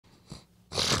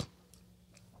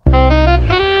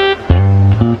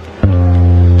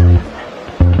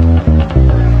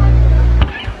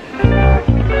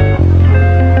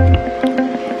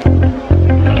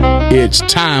it's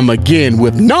time again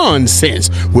with nonsense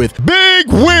with Big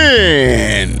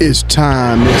Win. It's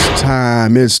time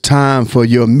for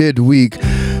your midweek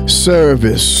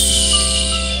service.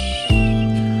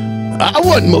 I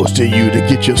want most of you to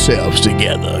get yourselves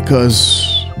together,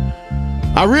 because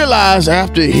I realized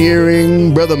after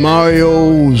hearing Brother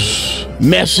Mario's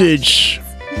message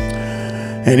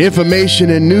and information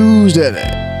and news that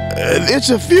it's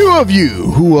a few of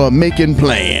you who are making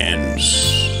plans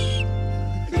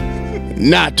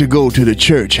not to go to the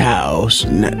church house,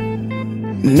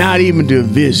 not even to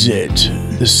visit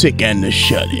the sick and the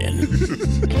shut-in.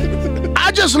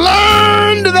 I just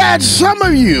learned that some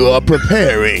of you are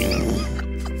preparing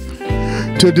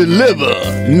to deliver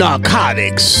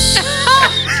narcotics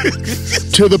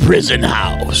to the prison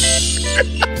house.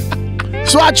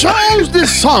 So I chose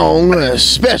this song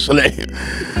especially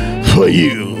for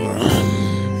you.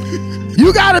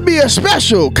 You gotta be a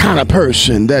special kind of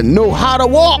person that know how to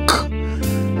walk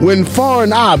when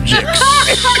foreign objects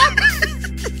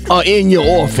are in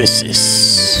your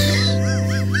offices.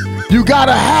 You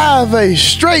gotta have a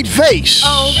straight face.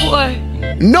 Oh boy.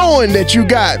 Knowing that you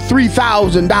got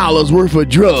 $3,000 worth of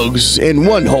drugs in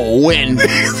one hole and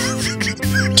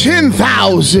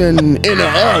 $10,000 in the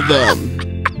other.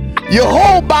 Your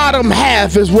whole bottom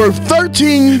half is worth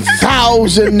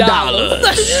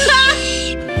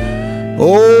 $13,000.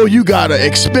 Oh, you got an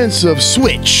expensive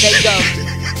switch. There you go.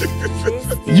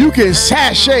 You can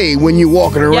sashay when you're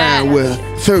walking around with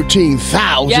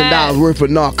 $13,000 worth of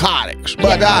narcotics.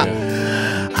 But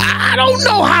I don't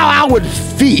know how I would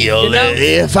feel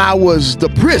if I was the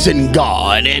prison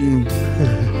guard and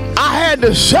I had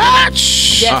to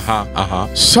search.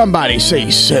 Yes. Somebody say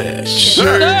search.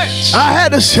 Search. I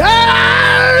had to search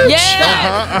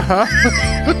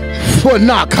for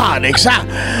narcotics. I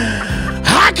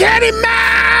can't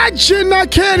imagine,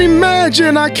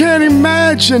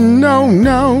 no.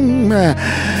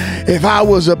 If I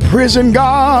was a prison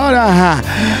guard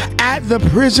at the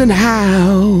prison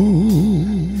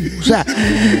house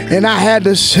and I had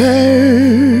to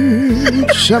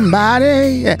search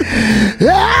somebody,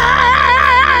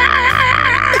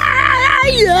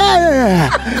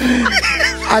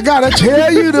 I gotta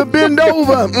tell you to bend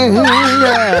over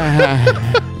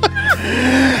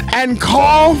and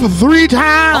cough 3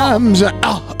 times. I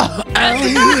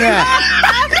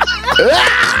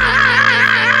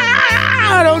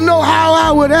don't know how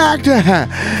I would act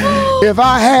if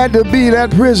I had to be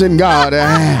that prison guard.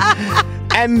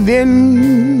 And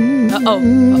then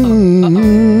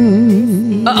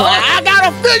I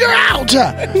gotta figure out.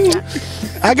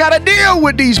 I gotta deal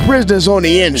with these prisoners on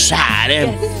the inside,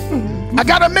 and I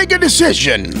gotta make a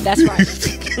decision. That's right.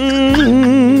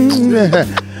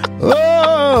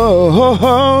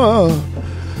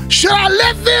 Should I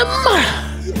let them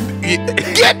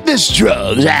get this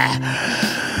drugs?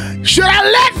 Should I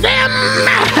let them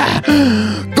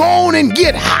go on and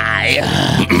get high?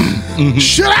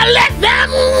 Should I let them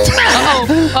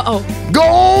go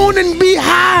on and be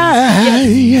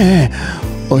high?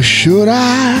 Or should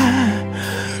I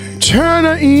turn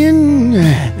her in?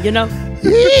 You know?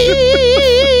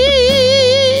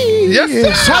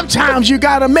 Yes, sometimes you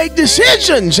gotta make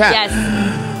decisions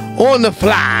on the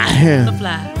fly.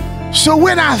 So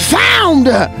when I found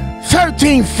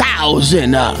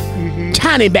 13,000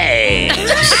 tiny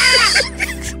bags,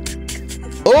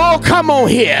 oh, come on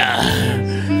here.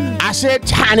 I said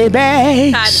tiny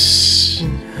bags.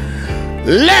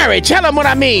 Larry, tell him what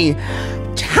I mean.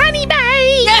 Tiny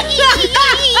bags.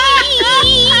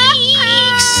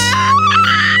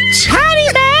 Tiny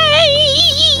bags.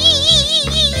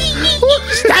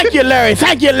 Thank you, Larry.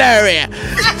 Thank you, Larry.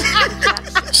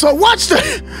 So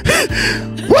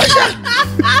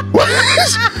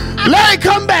Larry,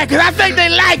 come back, because I think they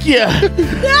like you.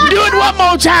 Do it one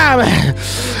more time.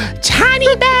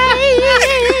 Tiny bags.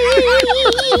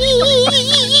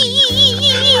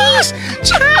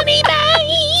 Tiny bags.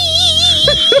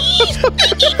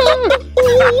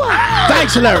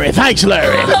 Thanks, Larry. Thanks,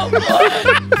 Larry.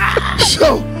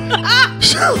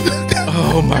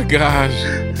 Oh my gosh.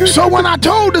 So when I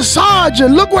told the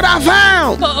sergeant, look what I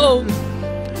found.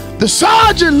 The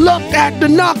sergeant looked at the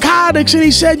narcotics and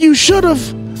he said, you should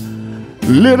have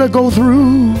let her go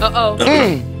through.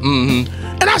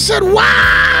 And I said, why?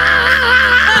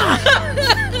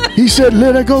 He said,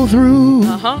 let her go through.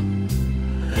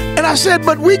 And I said,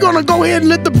 but we're going to go ahead and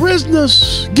let the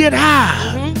prisoners get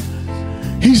high.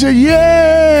 He said,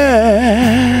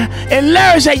 yeah. And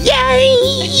Larry said, yay.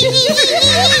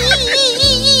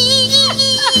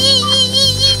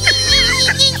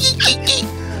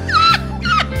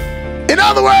 In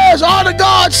other words, all the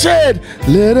guards said,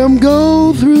 let them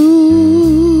go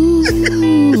through.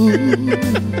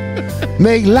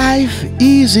 make life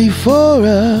easy for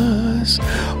us.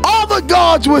 All the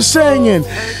gods were singing,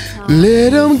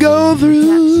 let them go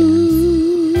through,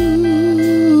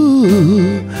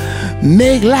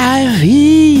 make life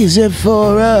easy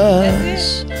for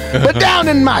us. But down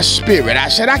in my spirit, I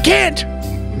said, I can't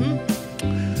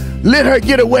let her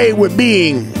get away with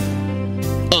being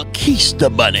a keister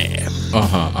bunny.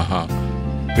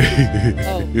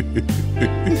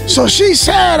 So she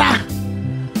said,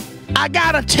 I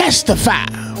gotta testify.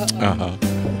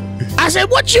 I said,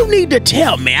 what you need to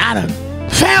tell me? I done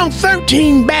found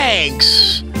 13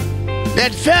 bags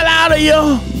that fell out of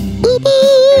your boo-boo.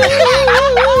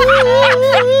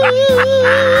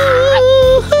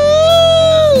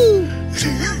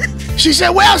 She said,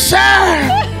 well, sir,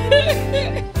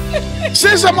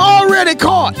 since I'm already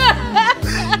caught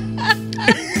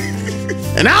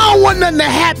and I don't want nothing to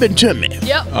happen to me,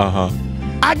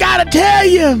 I gotta tell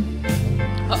you,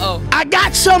 I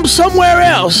got some somewhere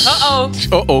else.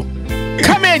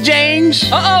 Come here, James.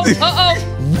 What?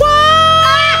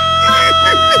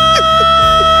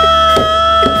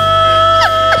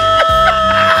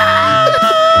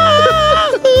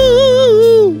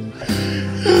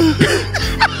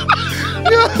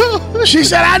 She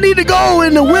said, I need to go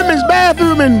in the women's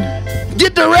bathroom and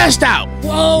get the rest out.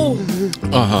 Whoa.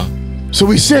 So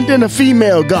we sent in a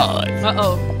female guard.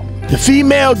 The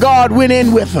female guard went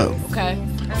in with her. Okay.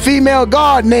 Female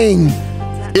guard name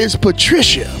is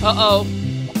Patricia.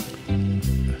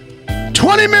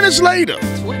 20 minutes later,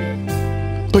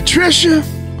 Patricia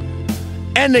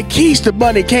and the keister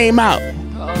bunny came out.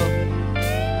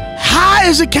 High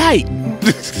as a kite.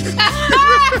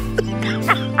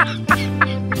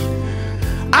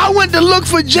 I went to look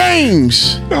for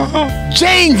James.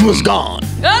 James was gone.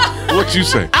 What you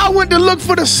say? I went to look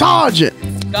for the sergeant.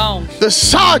 Gone. The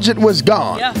sergeant was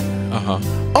gone. Yeah.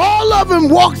 All of them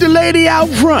walked the lady out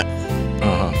front.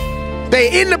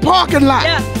 They in the parking lot.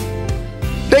 Yeah.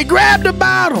 They grabbed a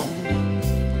bottle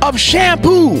of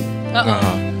shampoo.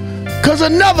 Cause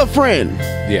another friend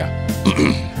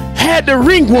had the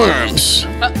ringworms.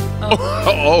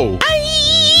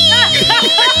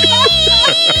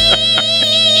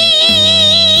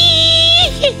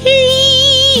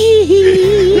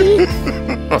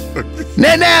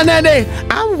 Now,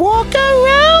 I walk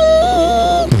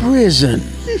around prison.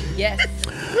 Yes.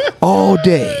 All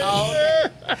day.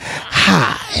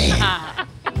 High.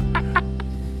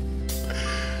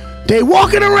 They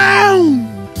walking around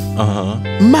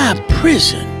my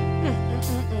prison.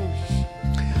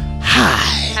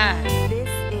 High.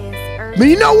 But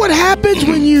you know what happens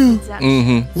when you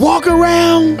walk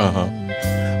around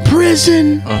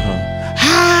prison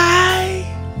high?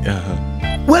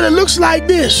 Well, it looks like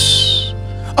this.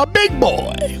 A big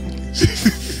boy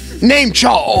named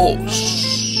Charles.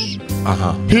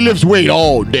 He lifts weight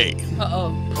all day.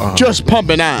 Just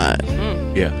pumping iron.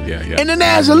 And then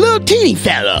there's a little teeny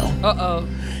fella.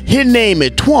 His name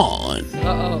is Twan.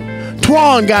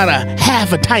 Twan got a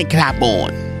half a tank top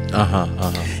on.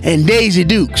 And Daisy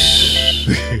Dukes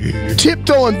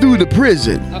tiptoeing through the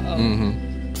prison.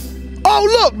 Oh,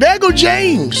 look, there go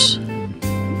James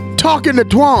talking to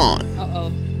Twan.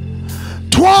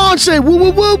 Twan said, woo,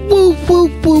 woo, woo, woo, woo,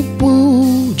 woo,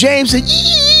 woo. James said,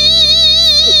 yee.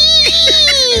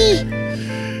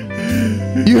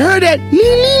 You heard that?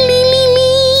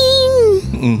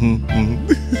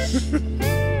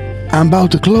 I'm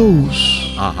about to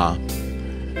close.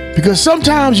 Because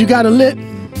sometimes you gotta let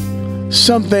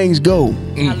some things go.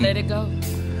 I let it go.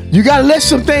 You gotta let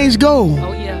some things go.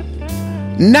 Oh, yeah.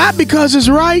 Not because it's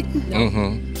right,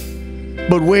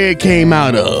 but where it came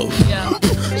out of. Yeah.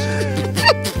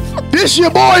 This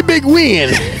your boy Big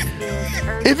Win.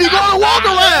 If you're gonna walk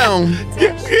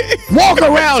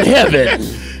around heaven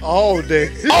All day.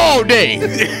 all day.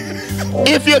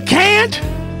 If you can't,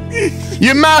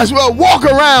 you might as well walk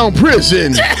around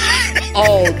prison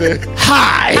All day.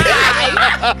 high.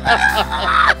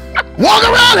 Walk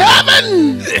around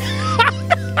heaven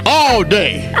all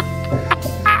day.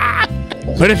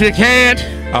 But if you can't,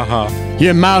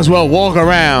 you might as well walk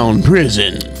around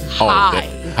prison All day.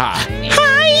 High.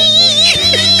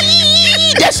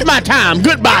 That's my time.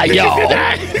 Goodbye, y'all.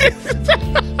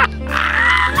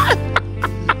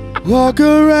 Walk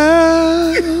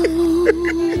around.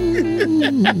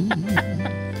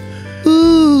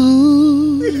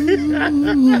 Ooh.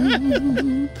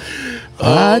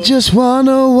 I just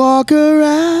wanna walk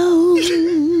around.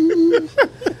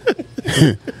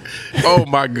 Oh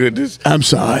my goodness. I'm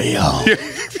sorry, y'all.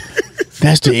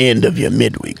 That's the end of your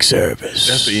midweek service.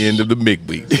 That's the end of the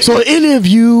midweek. So any of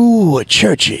you who are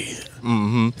churchy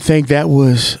think that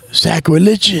was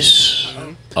sacrilegious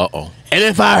And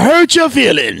if I hurt your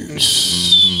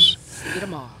feelings,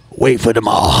 wait for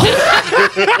tomorrow.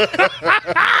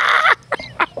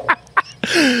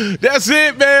 That's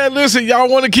it, man. Listen, y'all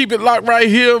want to keep it locked right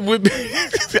here with me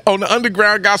on the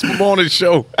Underground Gospel Morning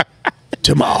Show.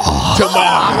 Tomorrow.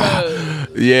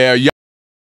 Yeah, y'all.